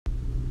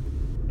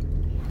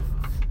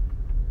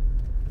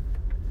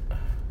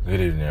Good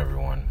evening,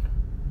 everyone.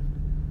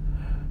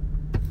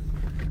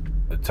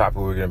 The topic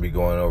we're going to be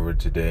going over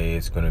today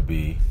is going to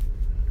be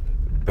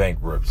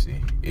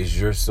bankruptcy. Is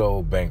your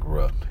soul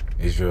bankrupt?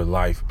 Is your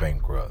life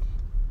bankrupt?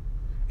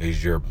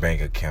 Is your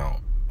bank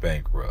account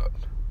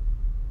bankrupt?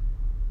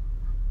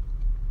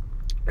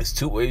 It's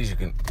two ways you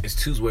can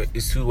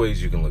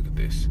look at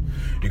this.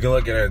 You can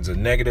look at it as a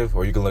negative,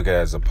 or you can look at it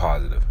as a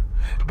positive.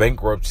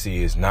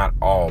 Bankruptcy is not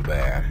all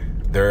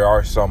bad. There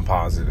are some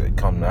positives that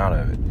come out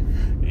of it.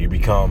 You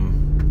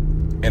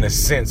become, in a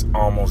sense,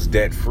 almost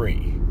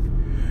debt-free.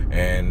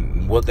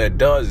 And what that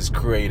does is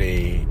create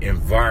an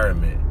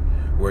environment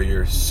where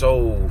your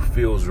soul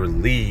feels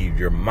relieved,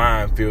 your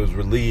mind feels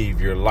relieved,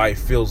 your life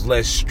feels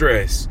less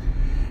stress,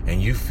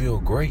 and you feel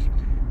great,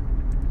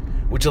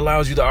 which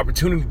allows you the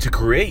opportunity to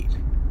create.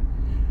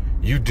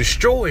 You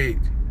destroyed,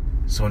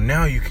 so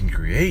now you can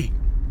create.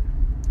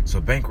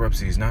 So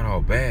bankruptcy is not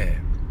all bad.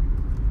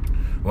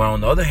 Well,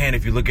 on the other hand,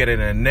 if you look at it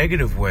in a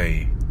negative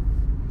way,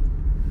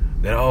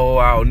 that,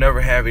 I'll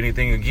never have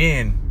anything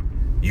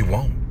again, you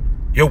won't.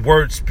 Your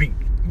words speak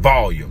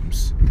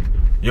volumes.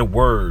 Your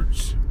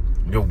words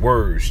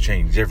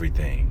change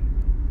everything.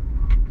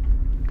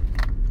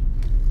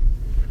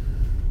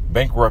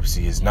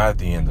 Bankruptcy is not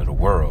the end of the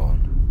world.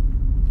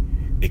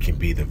 It can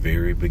be the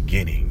very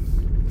beginning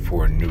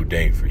for a new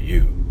day for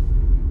you.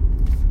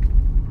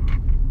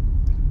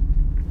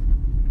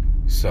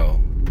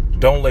 So,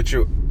 don't let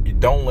your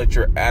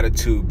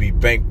attitude be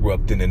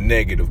bankrupt in the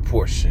negative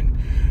portion.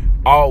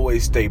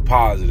 Always stay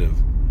positive.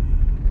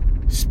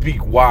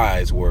 Speak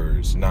wise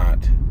words,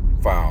 not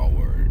foul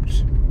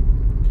words.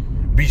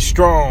 Be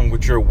strong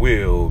with your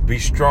will. Be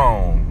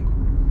strong.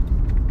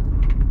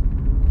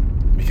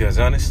 Because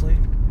honestly,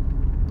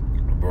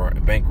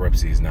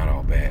 bankruptcy is not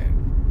all bad.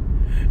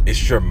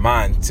 It's your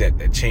mindset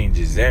that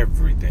changes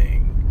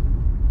everything.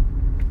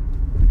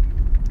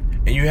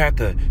 And you have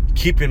to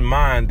keep in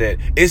mind that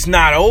it's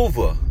not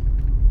over.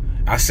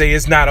 I say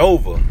it's not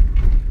over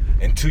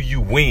until you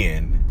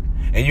win.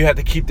 And you have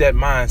to keep that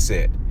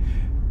mindset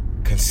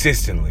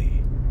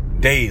consistently,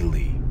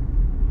 daily,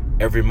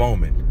 every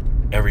moment,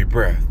 every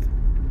breath.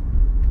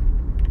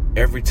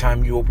 Every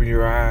time you open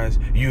your eyes,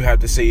 you have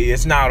to say,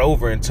 it's not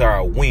over until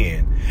I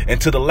win.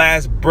 Until the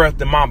last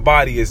breath in my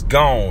body is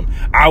gone,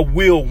 I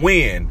will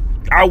win.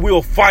 I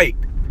will fight.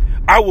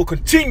 I will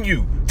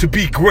continue to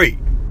be great.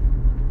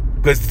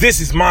 Because this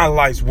is my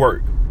life's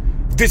work.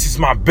 This is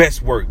my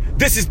best work.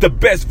 This is the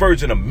best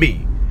version of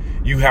me.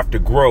 You have to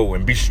grow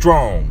and be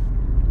strong.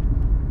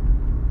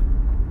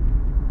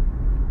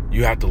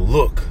 You have to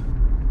look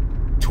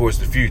towards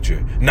the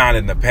future, not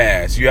in the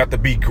past. You have to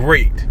be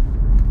great,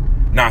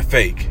 not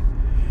fake.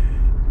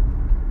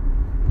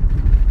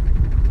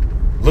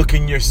 Look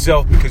in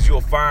yourself, because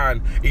you'll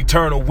find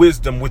eternal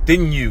wisdom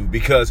within you.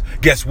 Because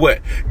guess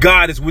what?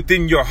 God is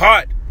within your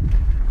heart,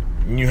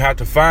 and you have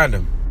to find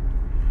him.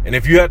 And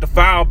if you have to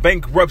file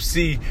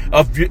bankruptcy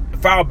of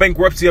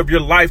your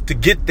life to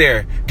get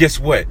there, guess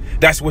what?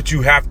 That's what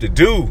you have to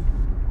do.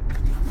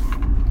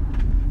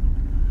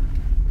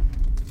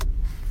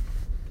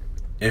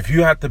 If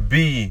you have to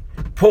be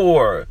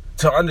poor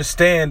to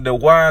understand the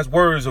wise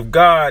words of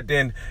God,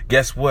 then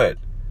guess what?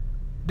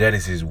 That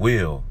is his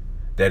will.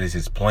 That is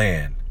his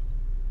plan.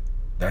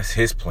 That's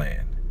his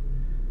plan.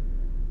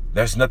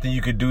 There's nothing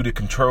you can do to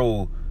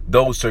control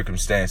those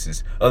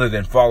circumstances other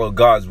than follow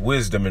God's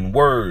wisdom and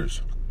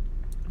words.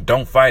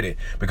 Don't fight it,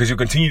 because you'll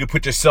continue to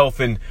put yourself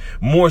in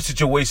more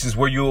situations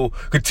where you'll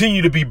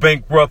continue to be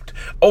bankrupt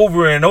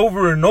over and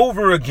over and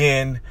over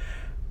again.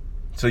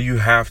 So you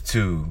have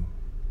to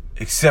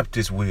accept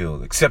his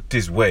will, accept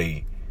his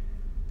way,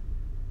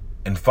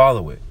 and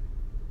follow it,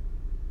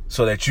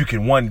 so that you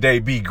can one day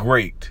be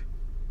great.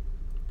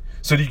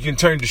 So that you can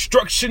turn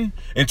destruction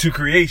into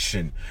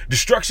creation.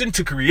 Destruction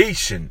to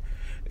creation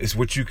is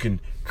what you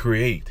can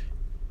create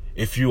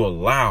if you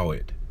allow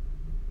it.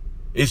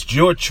 It's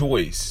your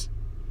choice.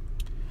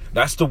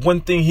 That's the one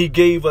thing he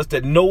gave us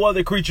that no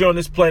other creature on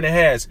this planet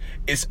has.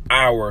 It's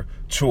our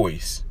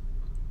choice.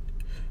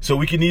 So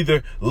we can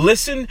either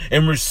listen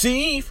and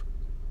receive,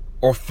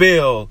 or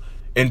fail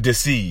and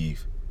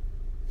deceive.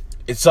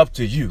 It's up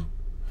to you.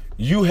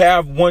 You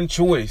have one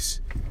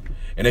choice.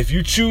 And if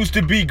you choose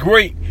to be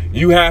great,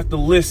 you have to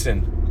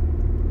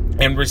listen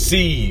and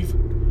receive.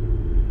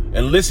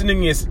 And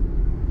listening is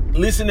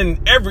listening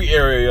in every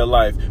area of your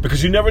life,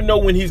 because you never know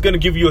when he's going to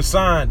give you a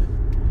sign.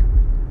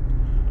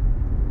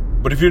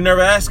 But if you're never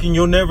asking,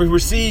 you'll never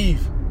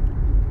receive.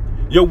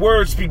 Your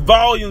words speak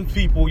volumes,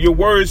 people. Your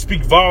words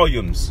speak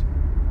volumes.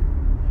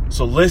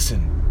 So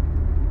listen.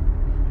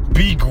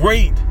 Be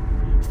great.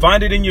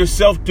 Find it in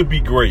yourself to be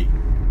great.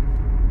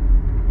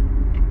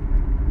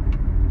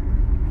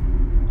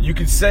 You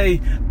can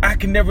say, I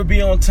can never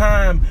be on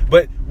time.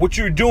 But what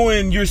you're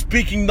doing, you're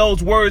speaking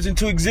those words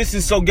into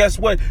existence. So guess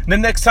what? The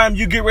next time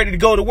you get ready to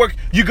go to work,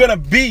 you're going to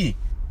be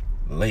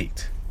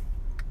late.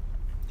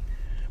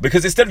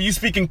 Because instead of you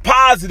speaking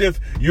positive,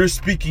 you're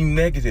speaking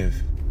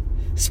negative.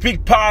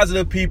 Speak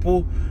positive,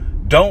 people.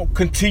 Don't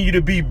continue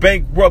to be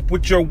bankrupt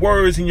with your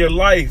words in your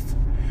life.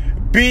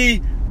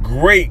 Be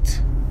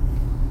great.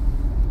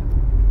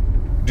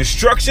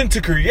 Destruction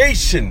to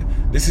creation.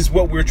 This is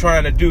what we're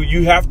trying to do.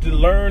 You have to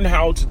learn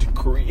how to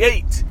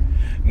create,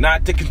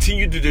 not to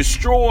continue to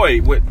destroy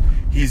what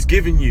he's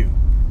given you.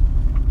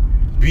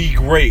 Be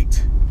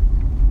great.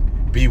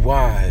 Be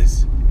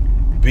wise.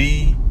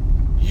 Be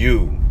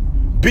you.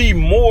 Be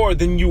more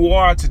than you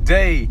are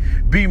today.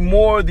 Be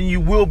more than you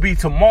will be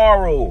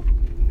tomorrow.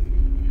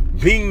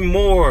 Being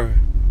more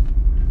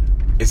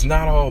is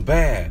not all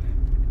bad.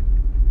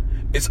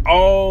 It's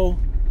all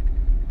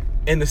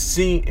in the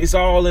scene. It's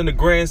all in the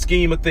grand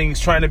scheme of things,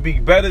 trying to be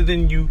better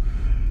than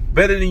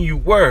you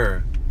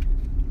were.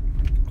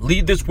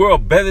 Leave this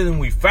world better than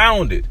we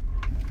found it.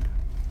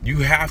 You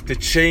have to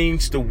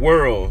change the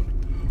world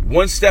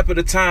one step at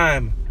a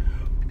time,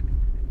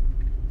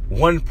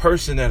 one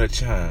person at a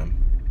time.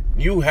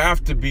 You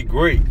have to be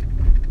great.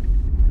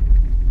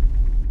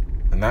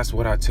 And that's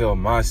what I tell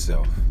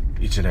myself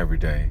each and every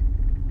day.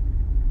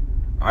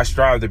 I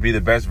strive to be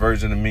the best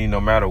version of me no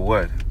matter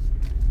what.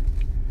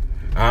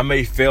 I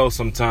may fail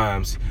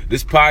sometimes.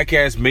 This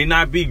podcast may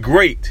not be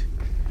great,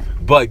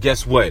 but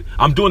guess what?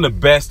 I'm doing the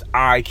best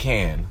I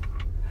can.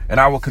 And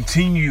I will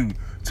continue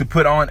to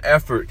put on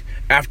effort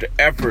after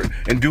effort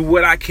and do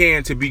what I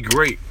can to be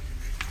great.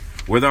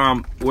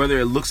 Whether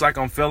it looks like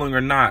I'm failing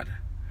or not,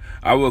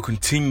 I will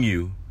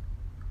continue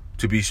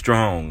to be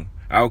strong.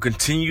 I will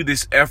continue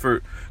this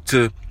effort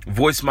to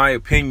voice my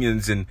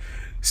opinions and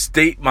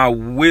state my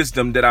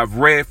wisdom that I've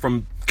read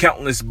from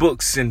countless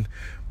books and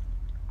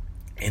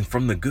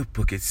from the good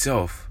book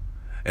itself.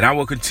 And I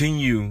will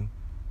continue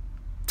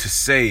to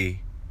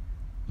say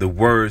the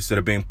words that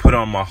are being put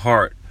on my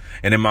heart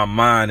and in my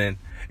mind and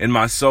in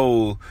my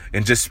soul,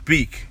 and just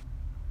speak.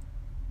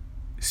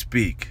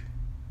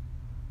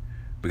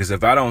 Because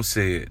if I don't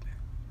say it,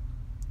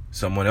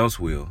 someone else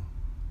will.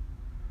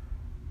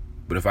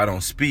 But if I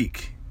don't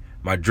speak,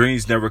 my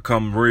dreams never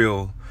come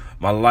real.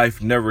 My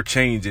life never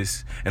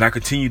changes, and I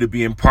continue to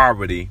be in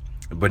poverty.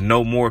 But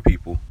no more,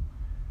 people.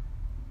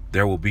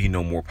 There will be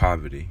no more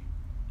poverty.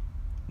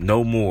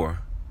 No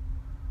more.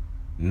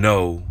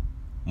 No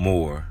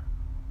more.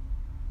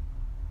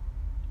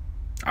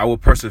 I will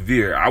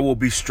persevere. I will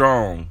be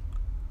strong.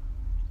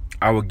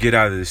 I will get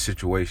out of this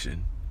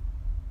situation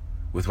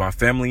with my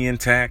family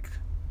intact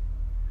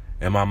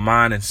and my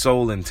mind and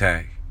soul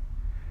intact,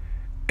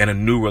 and a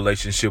new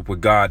relationship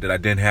with God that I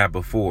didn't have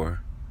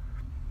before.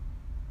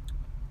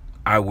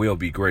 I will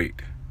be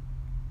great.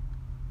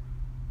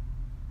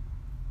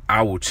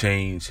 I will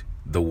change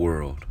the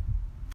world.